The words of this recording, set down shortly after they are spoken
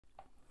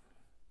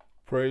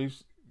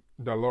Praise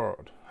the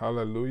Lord.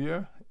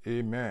 Hallelujah.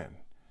 Amen.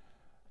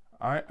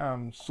 I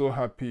am so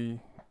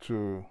happy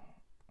to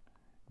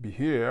be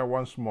here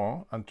once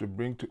more and to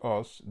bring to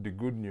us the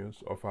good news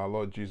of our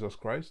Lord Jesus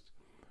Christ.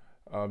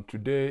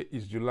 Today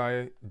is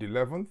July the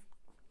 11th,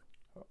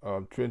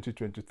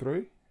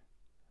 2023,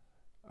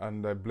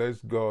 and I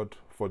bless God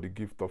for the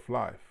gift of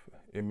life.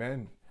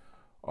 Amen.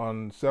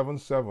 On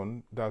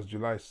 7/7, that's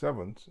July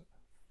 7th,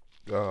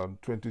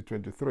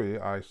 2023,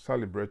 I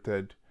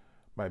celebrated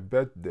my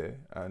birthday,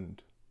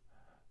 and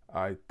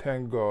I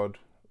thank God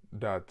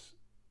that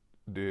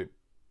the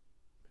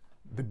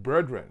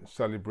brethren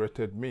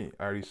celebrated me.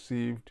 I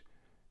received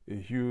a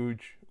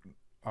huge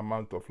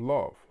amount of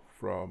love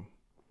from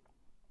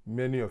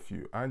many of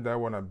you, and I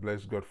want to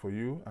bless God for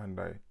you. And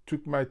I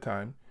took my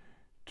time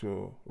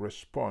to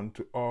respond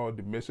to all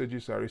the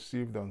messages I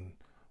received on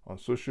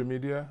social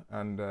media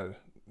and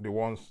the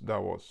ones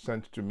that was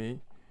sent to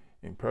me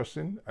in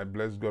person. I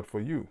bless God for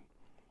you.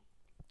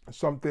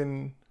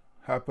 Something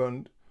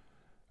happened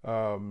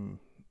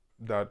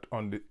that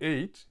on the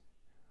 8th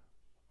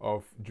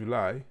of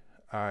July,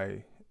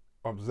 I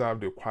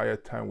observed a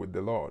quiet time with the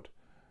Lord.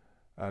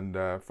 And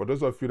for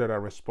those of you that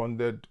have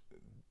responded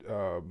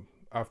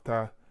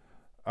after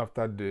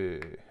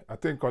the, I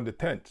think on the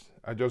 10th,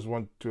 I just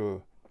want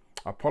to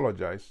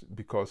apologize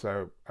because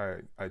I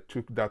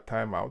took that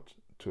time out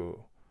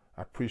to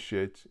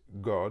appreciate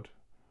God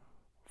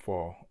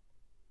for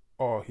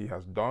all He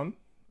has done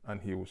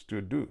and He will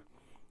still do.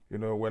 You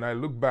know, when I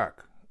look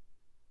back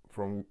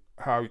from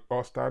how it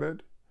all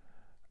started,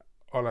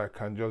 all I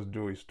can just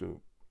do is to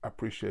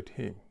appreciate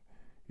Him.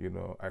 You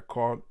know, I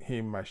call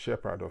Him my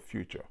shepherd of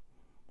future.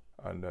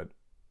 And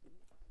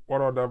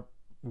what other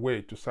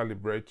way to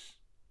celebrate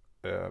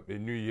a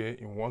new year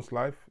in one's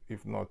life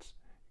if not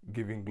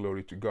giving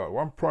glory to God?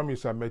 One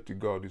promise I made to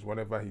God is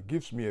whenever He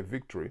gives me a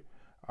victory,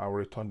 I'll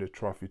return the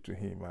trophy to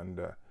Him. And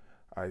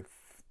I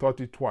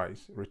thought it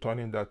twice,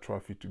 returning that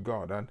trophy to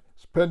God and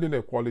spending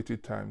a quality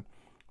time.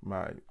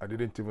 I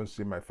didn't even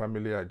see my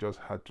family. I just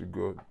had to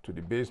go to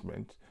the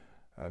basement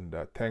and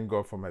thank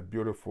God for my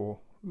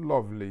beautiful,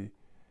 lovely,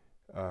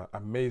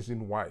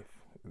 amazing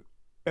wife,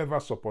 ever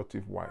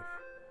supportive wife.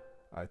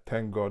 I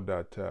thank God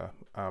that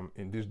I'm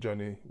in this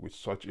journey with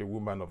such a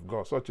woman of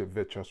God, such a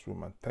virtuous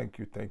woman. Thank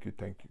you, thank you,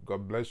 thank you.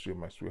 God bless you,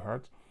 my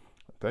sweetheart.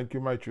 Thank you,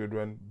 my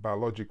children,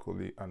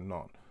 biologically and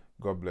non.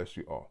 God bless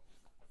you all.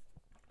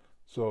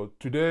 So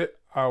today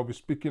I'll be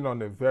speaking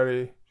on a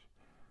very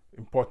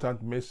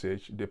important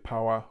message, the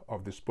power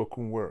of the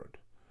spoken word.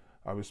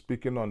 I'll be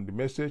speaking on the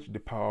message,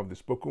 the power of the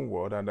spoken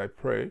word, and I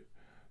pray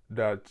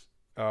that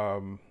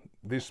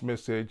this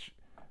message,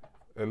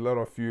 a lot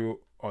of you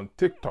on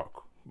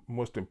TikTok,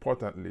 most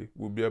importantly,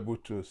 will be able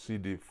to see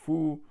the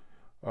full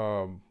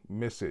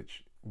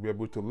message, be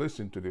able to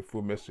listen to the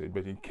full message.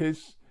 But in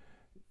case,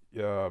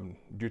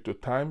 due to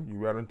time, you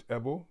weren't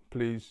able,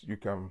 please, you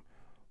can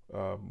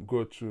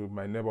go to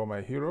My Neighbor,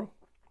 My Hero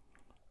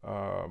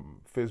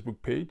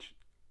Facebook page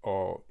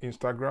or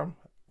Instagram.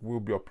 We'll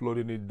be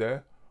uploading it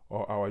there,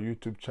 or our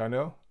YouTube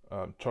channel,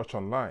 Church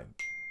Online,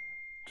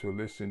 to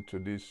listen to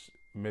this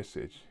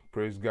message.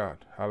 Praise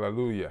God.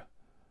 Hallelujah.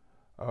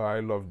 Oh, I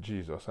love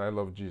Jesus. I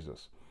love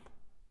Jesus.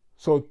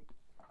 So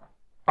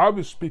I'll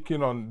be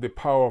speaking on the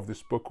power of the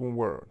spoken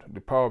word, the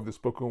power of the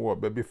spoken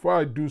word. But before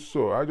I do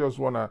so, I just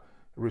want to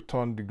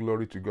return the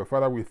glory to God.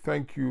 Father, we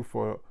thank you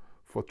for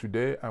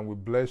today, and we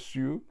bless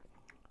you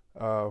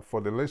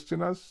for the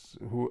listeners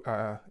who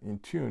are in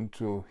tune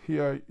to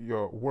hear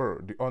your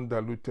word, the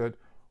undiluted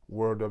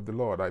word of the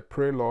Lord. I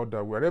pray, Lord,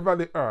 that wherever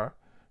they are,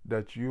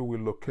 that you will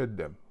locate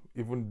them.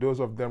 Even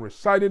those of them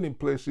residing in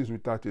places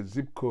without a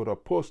zip code or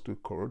postal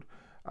code,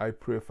 I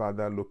pray,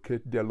 Father,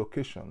 locate their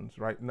locations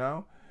right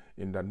now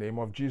in the name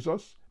of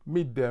Jesus.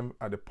 Meet them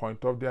at the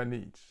point of their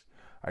needs.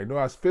 I know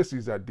as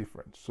faces are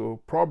different,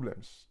 so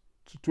problems,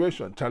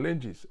 situations,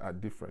 challenges are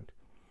different.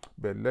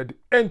 But let the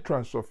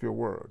entrance of your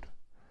word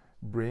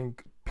bring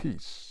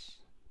peace,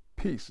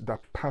 peace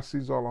that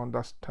passes all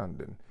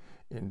understanding,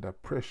 in the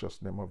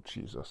precious name of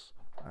Jesus.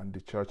 And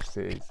the church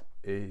says,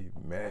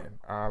 amen.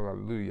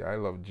 Hallelujah. I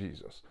love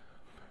Jesus.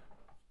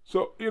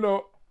 So, you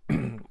know,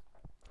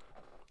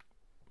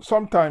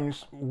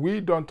 sometimes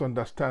we don't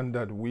understand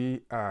that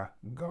we are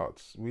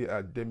gods. We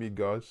are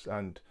demigods,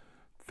 and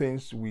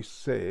things we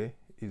say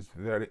is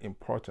very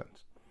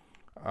important.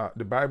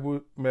 The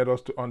Bible made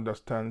us to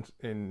understand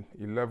in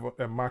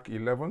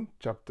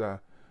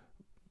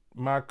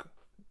Mark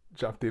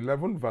chapter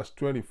 11, verse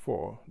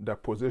 24,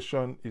 that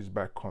possession is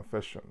by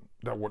confession.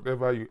 That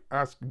whatever you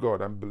ask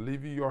God and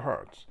believe in your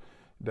heart,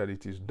 that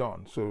it is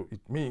done. So it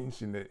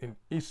means in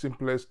its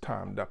simplest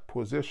term that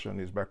possession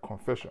is by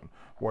confession.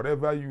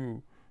 Whatever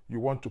you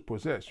want to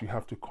possess, you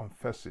have to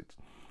confess it.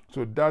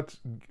 So that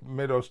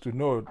made us to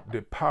know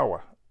the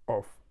power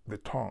of the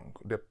tongue,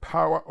 the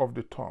power of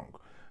the tongue.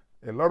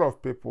 A lot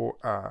of people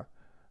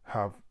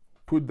have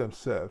put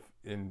themselves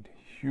in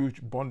huge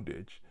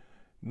bondage,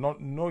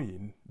 not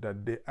knowing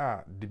that they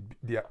are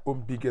their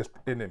own biggest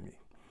enemy.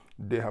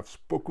 They have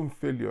spoken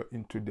failure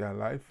into their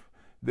life.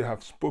 They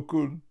have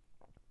spoken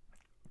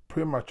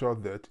premature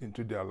death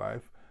into their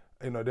life.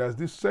 There's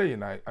this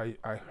saying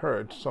I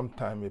heard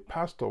sometime, a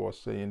pastor was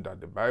saying that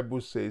the Bible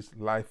says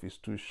life is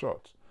too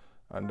short.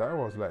 And I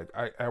was like,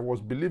 I was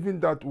believing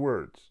that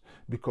words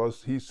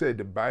because he said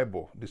the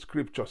Bible, the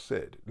scripture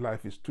said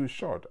life is too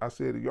short. As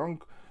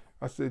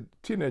a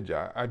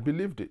teenager, I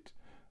believed it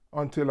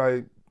until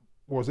I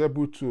was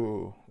able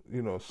to,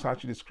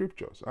 search the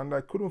scriptures. And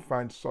I couldn't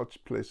find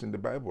such place in the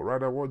Bible.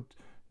 Rather, what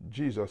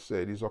Jesus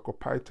said is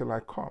occupy till I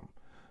come.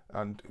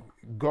 And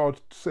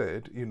God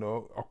said,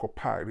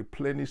 occupy,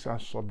 replenish,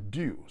 and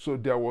subdue. So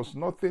there was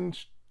nothing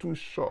too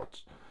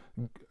short.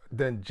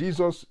 Then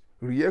Jesus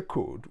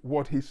re-echoed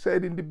what he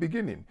said in the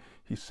beginning.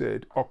 He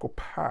said,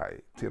 occupy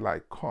till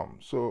I come.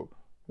 So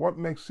what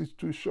makes it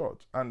too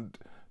short? And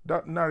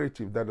that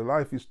narrative that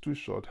life is too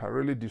short has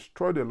really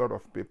destroyed a lot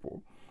of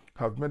people,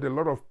 have made a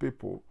lot of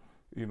people,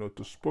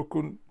 to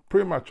spoken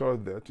premature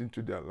death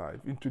into their life,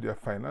 into their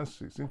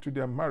finances, into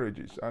their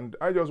marriages. And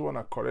I just want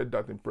to correct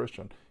that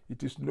impression.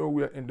 It is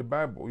nowhere in the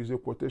Bible. It's a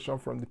quotation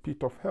from the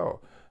pit of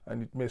hell.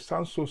 And it may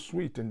sound so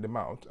sweet in the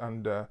mouth,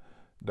 and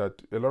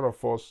that a lot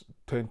of us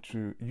tend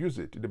to use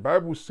it. The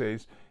Bible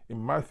says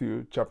in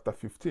Matthew chapter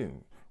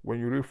 15, when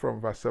you read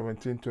from verse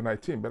 17 to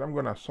 19, but I'm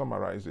going to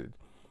summarize it.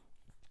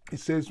 It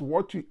says,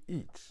 what you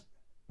eat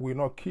will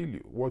not kill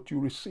you. What you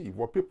receive,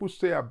 what people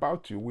say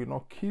about you will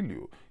not kill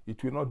you.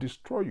 It will not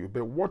destroy you.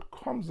 But what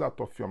comes out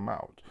of your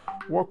mouth,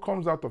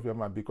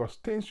 because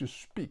things you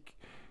speak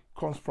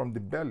comes from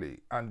the belly,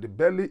 and the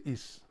belly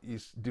is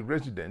the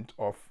resident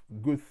of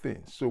good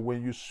things. So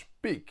when you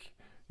speak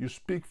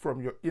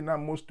from your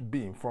innermost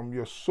being, from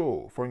your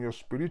soul, from your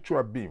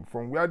spiritual being,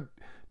 from where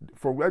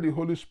the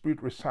Holy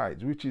Spirit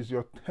resides, which is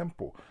your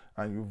temple,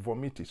 and you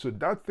vomit it. So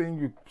that thing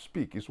you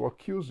speak is what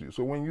kills you.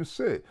 So when you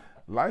say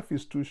life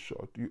is too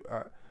short, you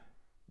are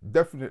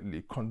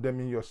definitely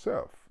condemning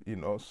yourself,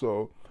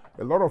 So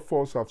a lot of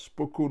us have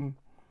spoken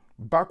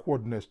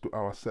backwardness to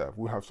ourselves.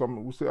 We have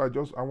some who say,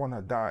 I want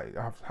to die.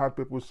 I've had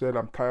people say,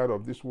 I'm tired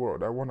of this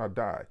world. I want to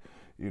die,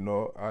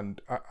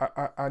 and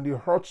and it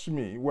hurts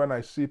me when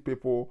I see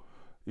people,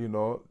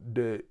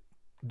 they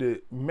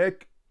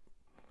make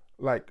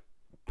like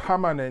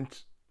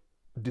permanent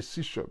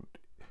decision,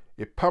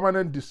 a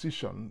permanent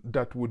decision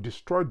that will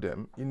destroy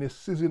them in a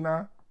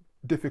seasonal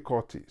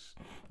difficulties.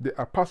 They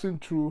are passing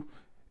through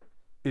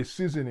a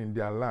season in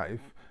their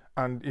life,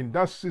 and in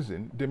that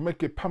season, they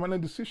make a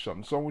permanent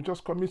decision. Some will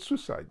just commit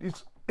suicide.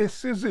 It's a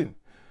season.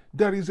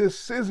 There is a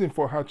season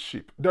for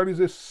hardship. There is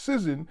a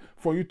season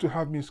for you to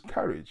have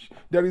miscarriage.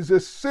 There is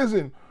a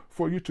season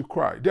for you to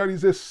cry. There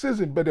is a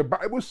season, but the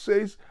Bible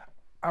says,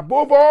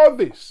 above all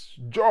this,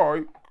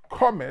 joy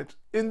cometh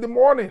in the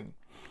morning.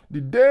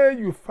 The day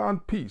you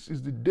found peace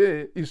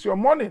is your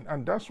morning,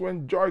 and that's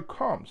when joy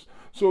comes.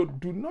 So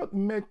do not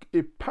make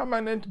a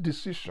permanent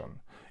decision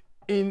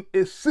in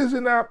a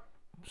seasonal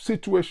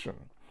situation,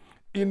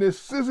 in a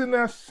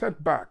seasonal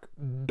setback.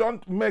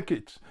 Don't make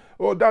it.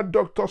 Oh, that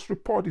doctor's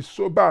report is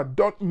so bad.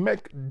 Don't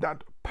make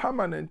that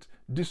permanent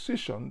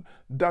decision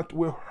that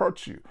will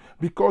hurt you,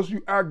 because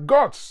you are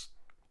God's.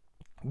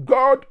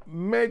 God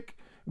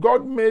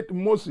made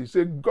Moses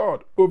a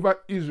God over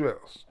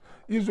Israel's.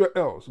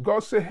 God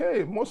said,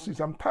 hey,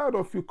 Moses, I'm tired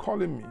of you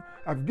calling me.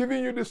 I've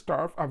given you the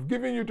staff. I've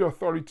given you the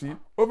authority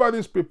over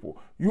these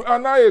people. You are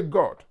now a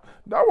God.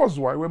 That was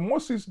why when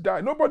Moses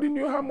died, nobody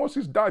knew how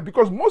Moses died,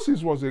 because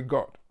Moses was a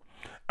God.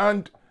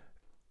 And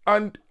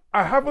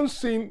I haven't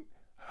seen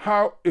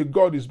how a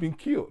God is being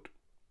killed.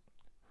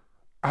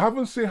 I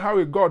haven't seen how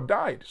a God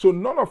died. So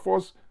none of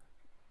us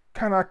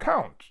can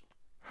account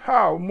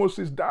how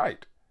Moses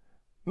died.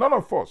 None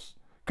of us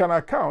can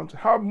account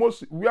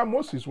where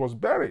Moses was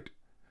buried.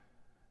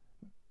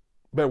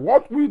 But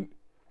what we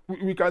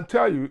can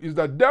tell you is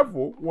that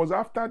devil was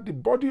after the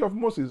body of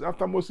Moses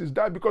after Moses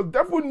died, because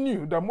devil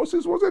knew that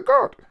Moses was a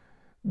God.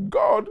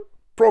 God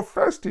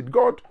professed it.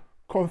 God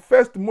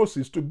confessed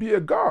Moses to be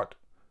a God.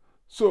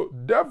 So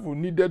devil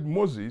needed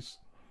Moses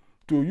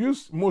to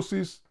use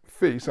Moses'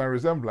 face and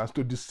resemblance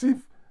to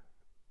deceive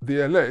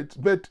the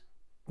elect. But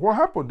what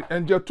happened? The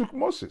angel took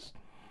Moses.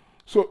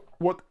 So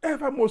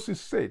whatever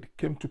Moses said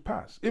came to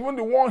pass. Even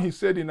the one he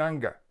said in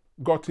anger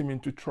got him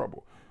into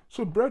trouble.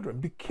 So brethren,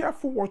 be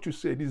careful what you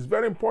say. It is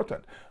very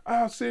important. I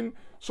have seen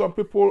some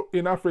people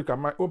in Africa,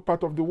 my own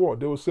part of the world,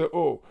 they will say,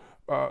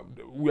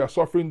 we are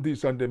suffering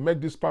this, and they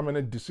make this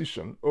permanent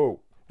decision. Oh,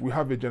 we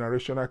have a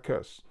generational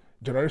curse.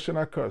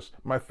 Generational curse.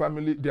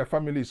 Their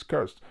family is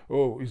cursed.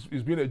 Oh,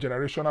 it's been a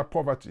generational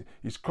poverty.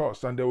 It's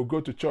cursed. And they will go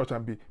to church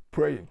and be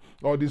praying.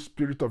 All this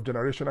spirit of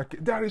generational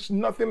curse. There is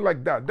nothing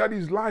like that. That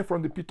is life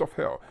from the pit of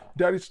hell.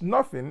 There is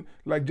nothing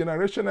like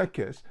generational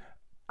curse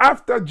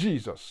after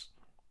Jesus.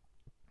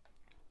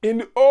 In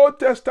the Old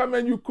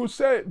Testament, you could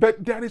say,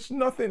 but there is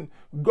nothing.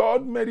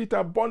 God made it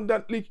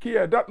abundantly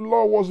clear. That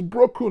law was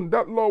broken.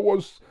 That law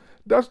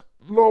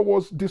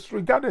was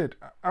disregarded.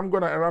 I'm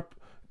going to wrap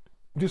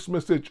this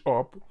message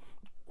up,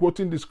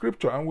 quoting the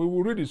scripture, and we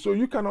will read it so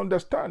you can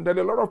understand that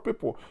a lot of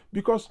people,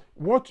 because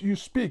what you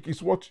speak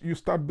is what you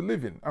start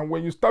believing. And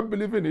when you start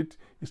believing it,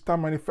 it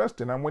starts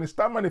manifesting. And when it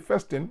starts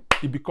manifesting,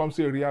 it becomes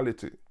a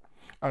reality.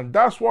 And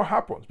that's what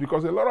happens,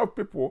 because a lot of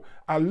people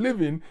are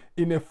living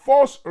in a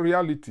false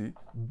reality,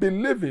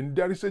 believing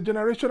there is a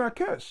generational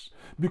curse,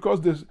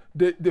 because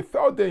they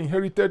felt they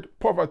inherited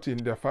poverty in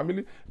their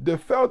family. They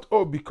felt,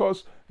 oh,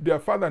 because their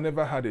father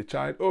never had a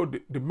child, oh,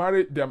 the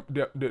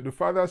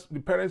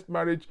parents'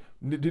 marriage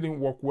didn't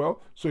work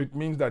well, so it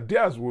means that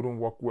theirs wouldn't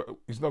work well.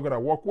 It's not going to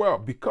work well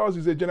because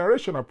it's a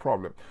generational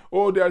problem.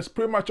 Oh, there's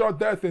premature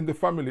death in the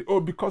family. Oh,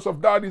 because of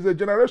that, it's a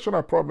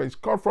generational problem. It's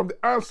come from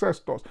the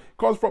ancestors. It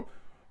comes from...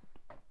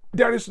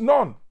 There is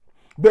none.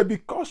 But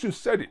because you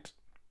said it,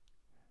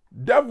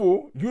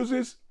 devil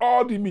uses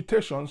all the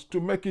imitations to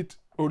make it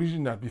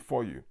original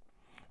before you.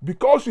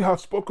 Because you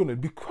have spoken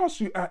it, because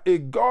you are a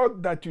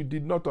God that you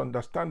did not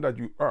understand that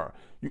you are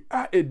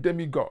a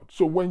demigod.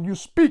 So when you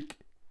speak,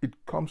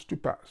 it comes to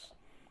pass.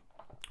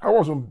 I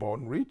wasn't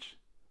born rich.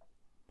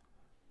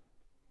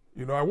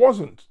 I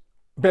wasn't.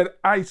 But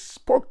I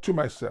spoke to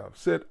myself,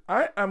 said,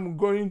 I am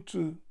going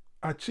to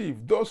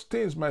achieve those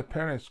things my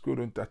parents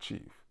couldn't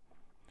achieve.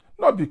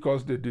 Not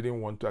because they didn't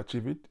want to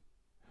achieve it,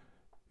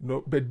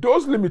 but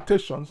those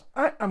limitations,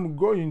 I am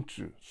going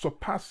to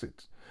surpass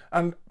it.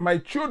 And my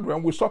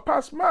children will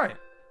surpass mine.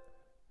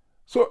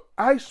 So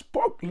I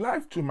spoke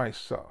life to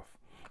myself.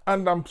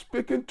 And I'm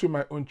speaking to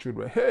my own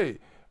children. Hey,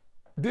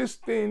 this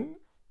thing,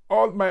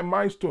 all my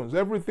milestones,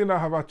 everything I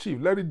have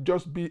achieved, let it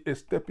just be a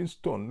stepping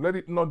stone. Let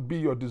it not be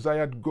your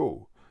desired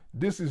goal.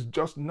 This is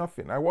just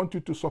nothing. I want you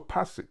to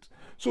surpass it.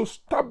 So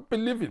stop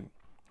believing.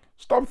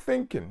 Stop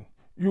thinking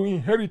you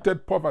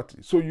inherited poverty,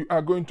 so you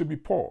are going to be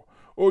poor.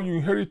 Or you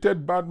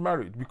inherited bad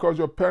marriage because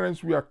your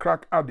parents were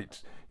crack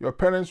addicts. Your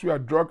parents were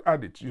drug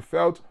addicts. You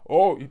felt,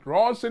 oh, it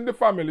runs in the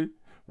family.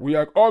 We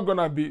are all going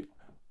to be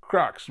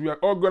cracks. We are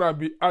all going to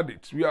be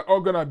addicts. We are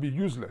all going to be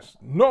useless.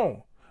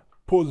 No.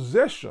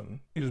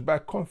 Possession is by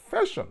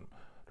confession.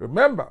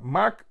 Remember,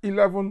 Mark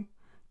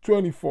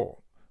 11:24.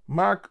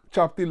 Mark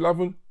chapter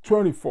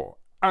 11:24.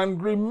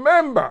 And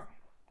remember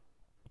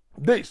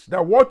this,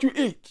 that what you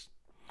eat,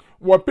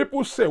 what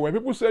people say, when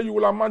people say you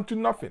will amount to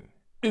nothing,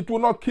 it will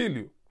not kill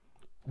you.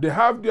 They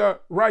have their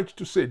right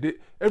to say.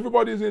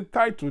 Everybody is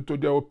entitled to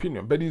their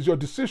opinion, but it's your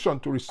decision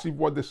to receive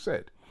what they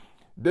said.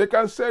 They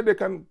can say, they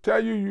can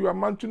tell you you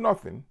amount to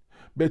nothing,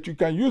 but you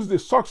can use the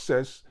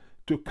success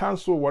to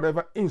cancel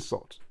whatever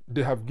insult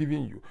they have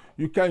given you.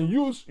 You can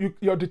use,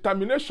 your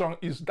determination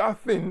is that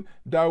thing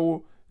that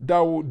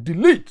will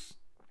delete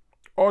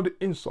all the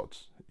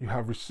insults you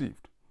have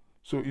received.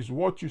 So it's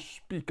what you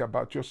speak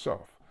about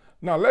yourself.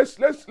 Now let's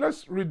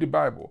read the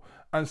Bible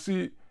and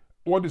see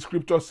what the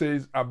scripture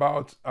says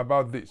about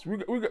this. We're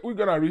going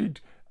to read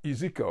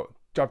Ezekiel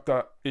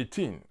chapter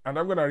 18, and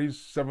I'm going to read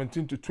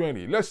 17 to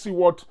 20. Let's see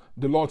what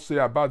the Lord say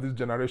about this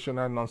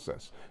generational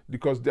nonsense,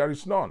 because there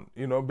is none,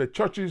 but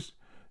churches,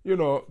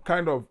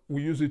 kind of,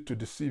 we use it to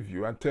deceive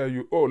you and tell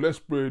you, oh, let's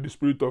pray the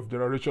spirit of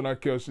generational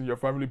curse in your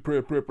family.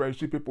 Pray. You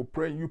see people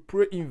praying. You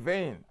pray in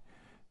vain.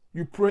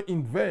 You pray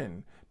in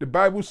vain. The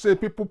Bible says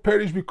people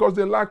perish because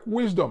they lack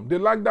wisdom. They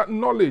lack that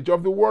knowledge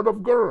of the word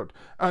of God.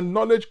 And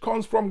knowledge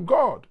comes from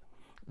God.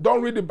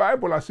 Don't read the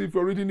Bible as if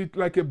you're reading it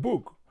like a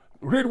book.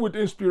 Read with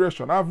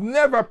inspiration. I've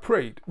never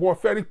prayed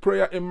warfaric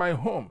prayer in my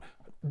home.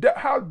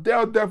 How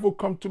dare devil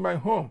come to my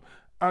home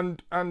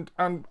and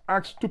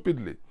act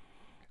stupidly?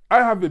 I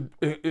have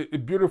a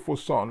beautiful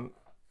son,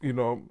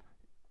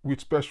 with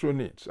special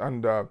needs.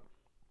 And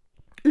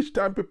each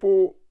time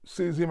people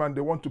sees him and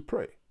they want to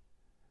pray,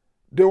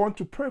 they want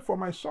to pray for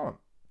my son.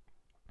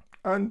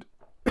 And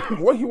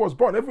when he was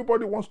born,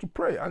 everybody wants to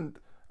pray. And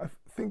I'm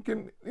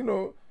thinking,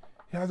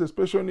 he has a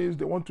special needs,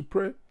 they want to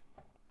pray.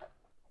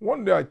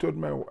 One day I told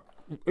my wife,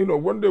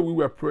 one day we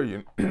were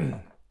praying.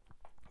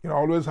 I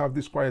always have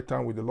this quiet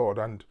time with the Lord.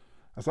 And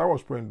as I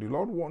was praying, the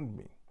Lord warned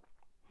me,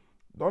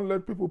 don't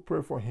let people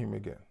pray for him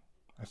again.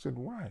 I said,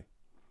 why?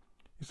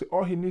 He said,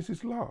 all he needs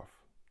is love.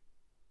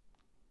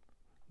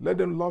 Let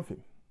them love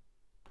him.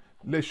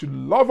 They should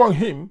love on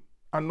him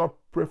and not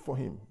pray for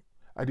him.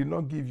 I did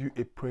not give you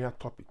a prayer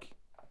topic.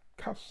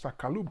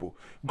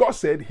 God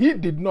said he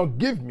did not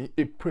give me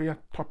a prayer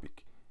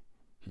topic.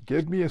 He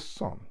gave me a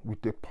son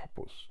with a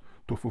purpose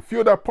to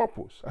fulfill that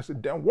purpose. I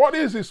said, then what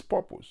is his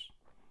purpose?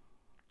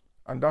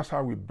 And that's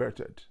how we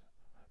birthed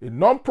a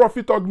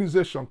non-profit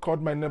organization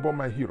called My Neighbor,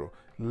 My Hero,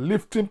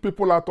 lifting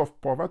people out of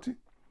poverty,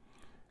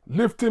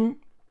 lifting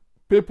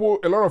people,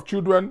 a lot of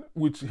children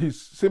with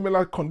his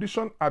similar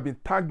condition have been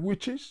tagged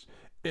witches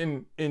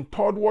in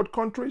third world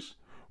countries.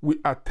 We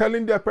are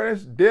telling their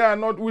parents they are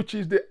not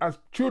witches, they are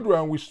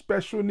children with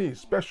special needs,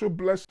 special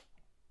blessings.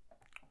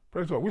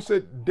 Praise God. We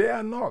said they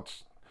are not.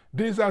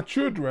 These are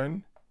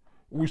children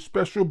with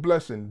special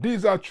blessing.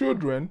 These are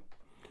children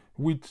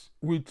with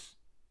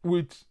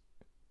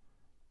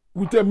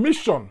a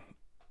mission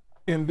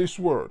in this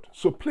world.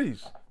 So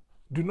please,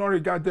 do not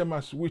regard them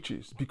as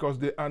witches, because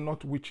they are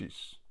not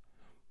witches.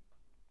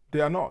 They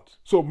are not.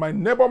 So My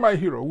Neighbor, My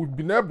Hero, we've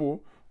been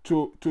able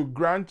to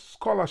grant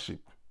scholarship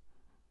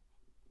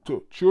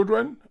to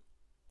children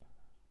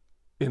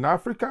in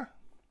Africa,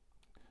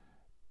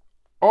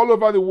 all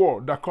over the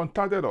world that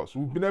contacted us.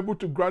 We've been able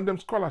to grant them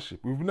scholarship.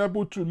 We've been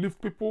able to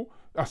lift people,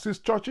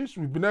 assist churches.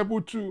 We've been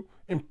able to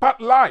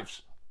impact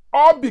lives,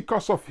 all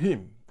because of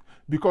him,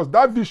 because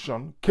that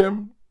vision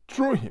came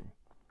through him.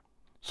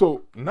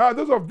 So now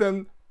those of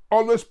them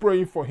always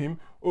praying for him,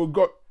 oh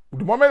God,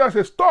 the moment I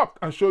said stop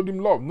and showed him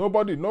love,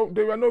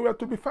 they were nowhere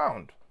to be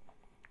found.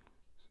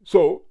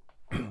 So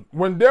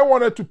when they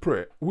wanted to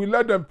pray, we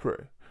let them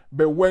pray.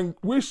 But when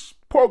we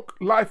spoke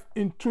life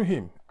into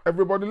him,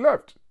 everybody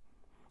left.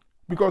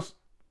 Because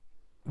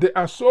they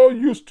are so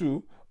used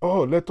to,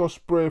 oh, let us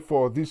pray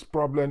for this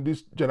problem,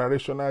 this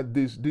generational,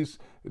 this.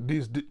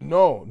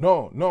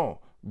 No.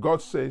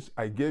 God says,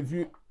 I gave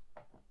you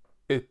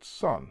a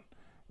son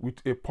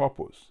with a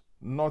purpose,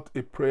 not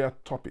a prayer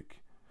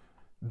topic.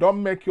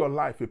 Don't make your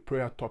life a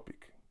prayer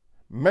topic.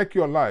 Make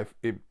your life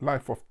a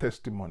life of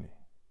testimony.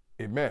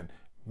 Amen.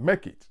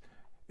 Make it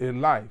a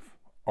life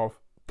of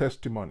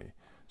testimony.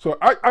 So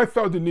I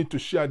felt the need to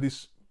share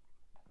this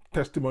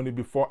testimony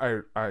before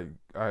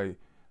I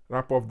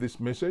wrap up this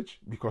message,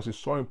 because it's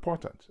so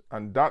important.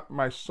 And that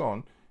my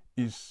son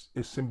is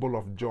a symbol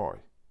of joy,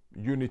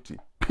 unity,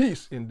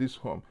 peace in this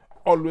home.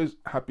 Always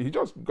happy. He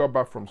just got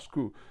back from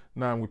school.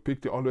 Now we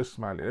picked him, always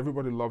smiling.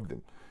 Everybody loved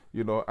him.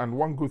 And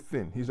one good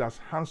thing, he's as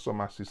handsome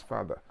as his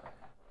father.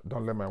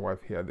 Don't let my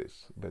wife hear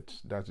this, but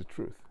that's the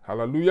truth.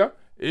 Hallelujah.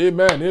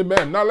 Amen.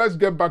 Amen. Now let's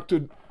get back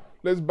to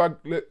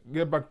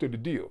the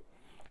deal.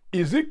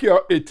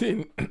 Ezekiel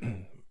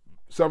 18,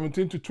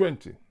 17 to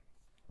 20.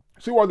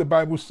 See what the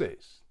Bible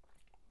says.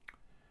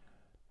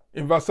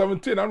 In verse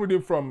 17, I'm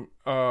reading from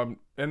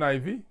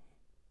NIV.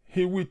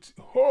 He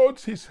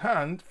withholds his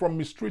hand from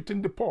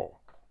mistreating the poor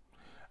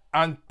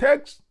and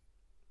takes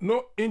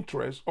no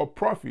interest or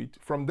profit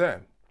from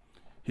them.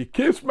 He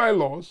keeps my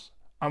laws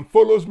and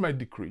follows my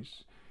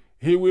decrees.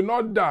 He will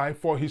not die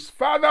for his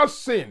father's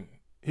sin.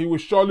 He will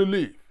surely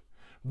live.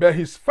 But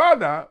his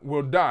father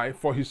will die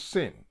for his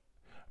sin,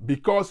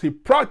 because he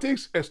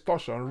practiced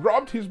extortion,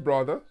 robbed his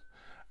brother,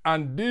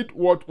 and did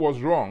what was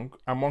wrong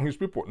among his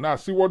people. Now,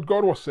 see what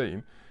God was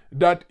saying,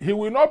 that he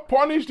will not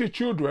punish the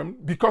children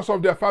because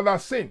of their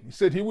father's sin. He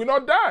said he will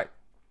not die.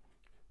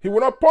 He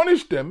will not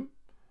punish them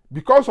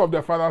because of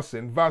their father's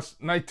sin. Verse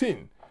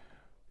 19.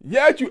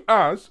 Yet you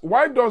ask,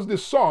 why does the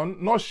son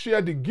not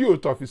share the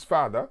guilt of his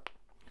father?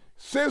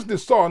 Since the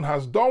son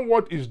has done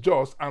what is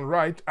just and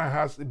right and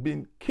has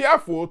been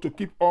careful to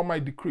keep all my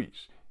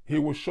decrees, he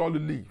will surely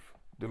live.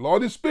 The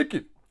Lord is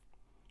speaking.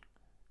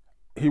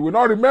 He will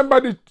not remember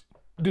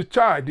the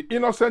child, the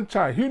innocent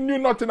child. He knew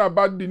nothing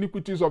about the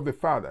iniquities of the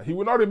father. He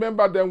will not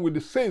remember them with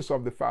the sins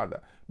of the father,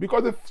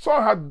 because the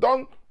son had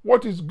done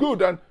what is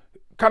good and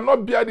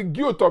cannot bear the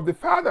guilt of the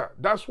father.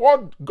 That's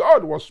what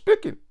God was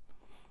speaking.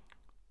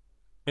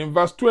 In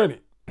verse 20,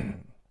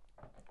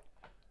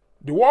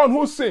 the one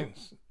who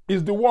sins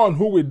is the one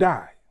who will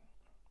die.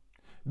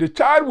 The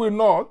child will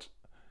not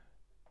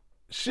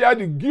share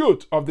the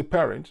guilt of the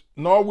parent,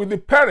 nor will the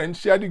parent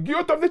share the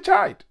guilt of the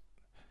child.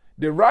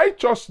 The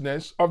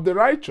righteousness of the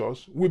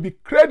righteous will be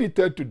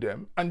credited to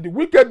them, and the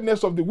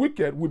wickedness of the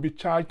wicked will be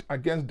charged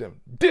against them.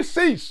 This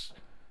is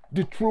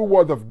the true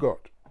word of God.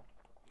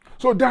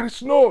 So there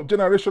is no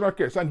generational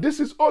curse, and this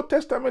is Old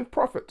Testament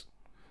prophet.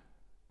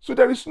 So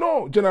there is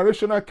no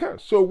generational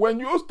curse. So when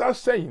you start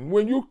saying,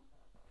 when you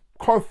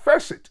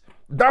confess it,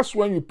 that's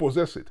when you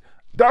possess it.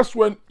 That's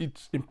when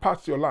it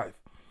impacts your life.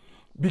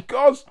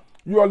 Because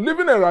you are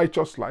living a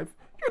righteous life.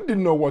 You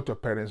didn't know what your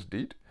parents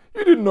did.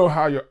 You didn't know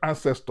how your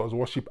ancestors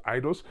worship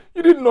idols.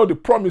 You didn't know the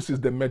promises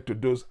they made to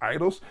those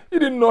idols. You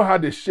didn't know how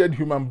they shed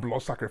human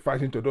blood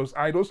sacrificing to those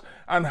idols.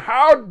 And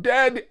how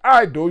dare the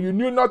idol you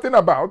knew nothing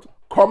about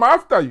come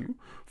after you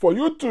for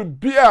you to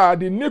bear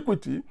the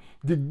iniquity,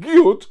 the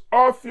guilt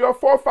of your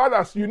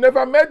forefathers. You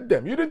never met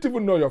them. You didn't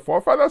even know your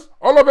forefathers.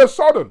 All of a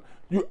sudden,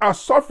 you are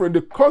suffering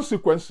the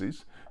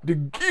consequences, the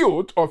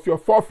guilt of your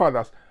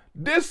forefathers.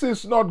 This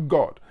is not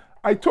God.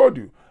 I told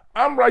you,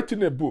 I'm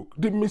writing a book.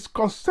 The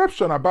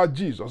misconception about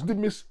Jesus, the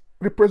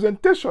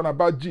misrepresentation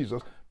about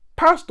Jesus.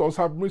 Pastors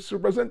have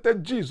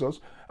misrepresented Jesus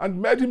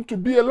and made him to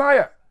be a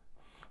liar.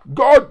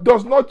 God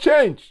does not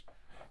change.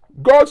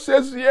 God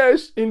says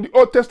yes in the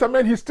Old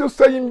Testament. He's still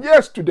saying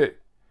yes today.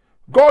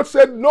 God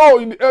said no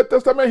in the Old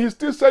Testament. He's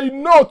still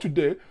saying no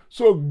today.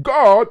 So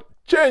God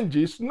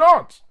changes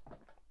not.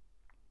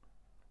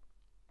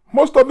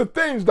 Most of the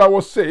things that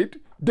were said,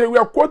 they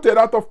were quoted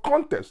out of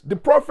context. The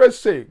prophets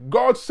say,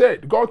 God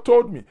said, God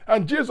told me.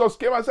 And Jesus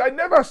came and said, I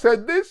never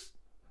said this.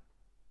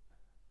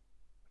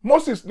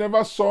 Moses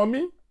never saw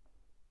me.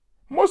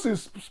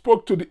 Moses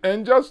spoke to the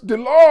angels. The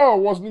law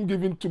wasn't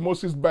given to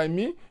Moses by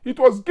me. It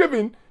was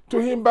given to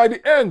him by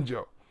the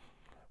angel.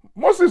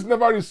 Moses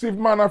never received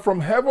manna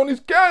from heaven.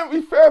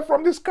 It fell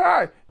from the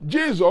sky.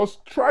 Jesus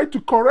tried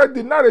to correct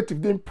the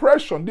narrative, the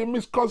impression, the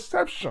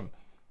misconception,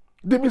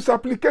 the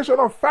misapplication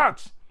of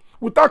facts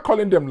without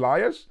calling them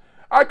liars.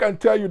 I can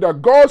tell you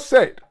that God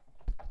said.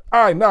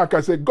 I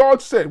can say God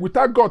said,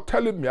 without God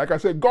telling me. I can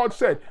say God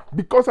said,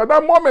 because at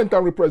that moment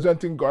I'm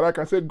representing God. I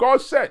can say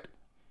God said.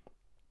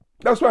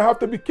 That's why I have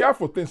to be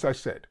careful things I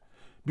said,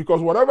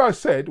 because whatever I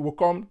said will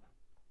come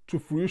to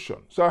fruition.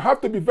 So I have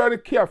to be very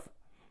careful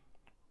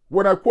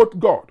when I quote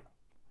God,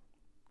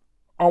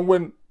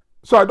 and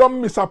so I don't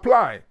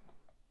misapply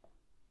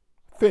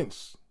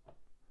things.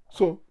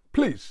 So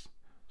please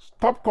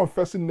stop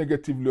confessing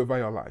negatively over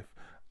your life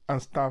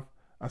and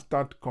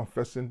start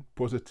confessing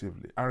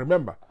positively. And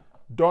remember,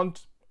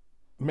 don't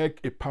make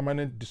a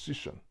permanent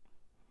decision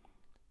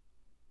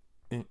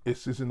in a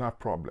seasonal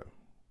problem.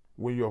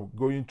 When you're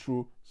going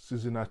through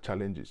seasonal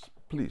challenges,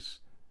 please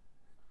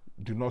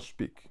do not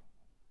speak,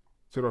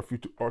 instead of you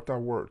to utter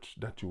words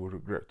that you will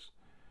regret.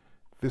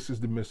 This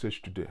is the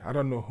message today. I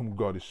don't know whom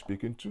God is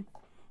speaking to,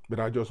 but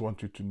I just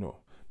want you to know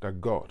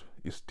that God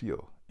is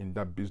still in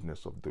that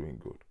business of doing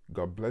good.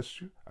 God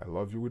bless you. I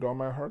love you with all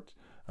my heart,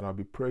 and I'll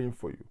be praying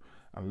for you.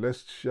 And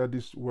let's share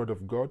this word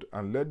of God,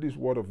 and let this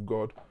word of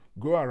God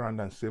go around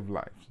and save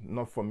lives.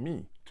 Not for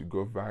me to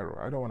go viral.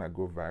 I don't want to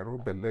go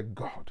viral, but let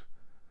God,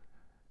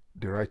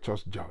 the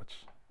righteous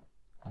judge,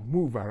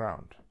 move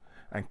around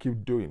and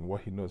keep doing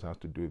what he knows how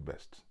to do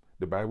best.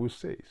 The Bible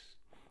says,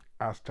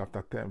 Acts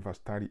chapter 10, verse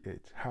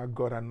 38, how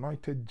God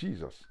anointed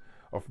Jesus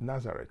of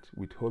Nazareth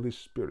with Holy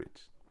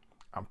Spirit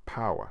and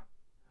power,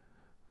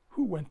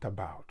 who went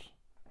about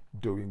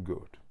doing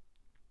good,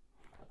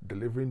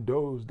 delivering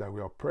those that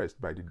were oppressed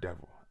by the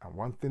devil. And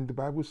one thing the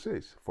Bible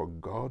says, for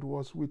God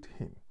was with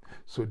him.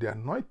 So the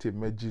anointing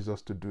made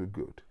Jesus to do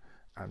good.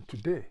 And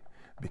today,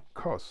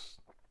 because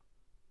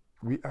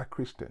we are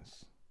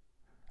Christians,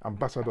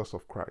 ambassadors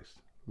of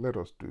Christ, let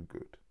us do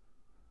good.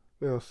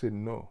 Let us say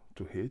no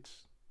to hate.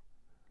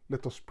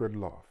 Let us spread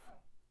love.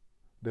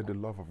 Let the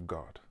love of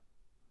God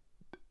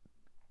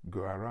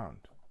go around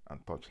and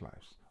touch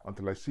lives.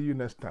 Until I see you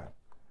next time,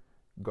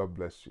 God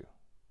bless you.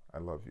 I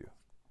love you.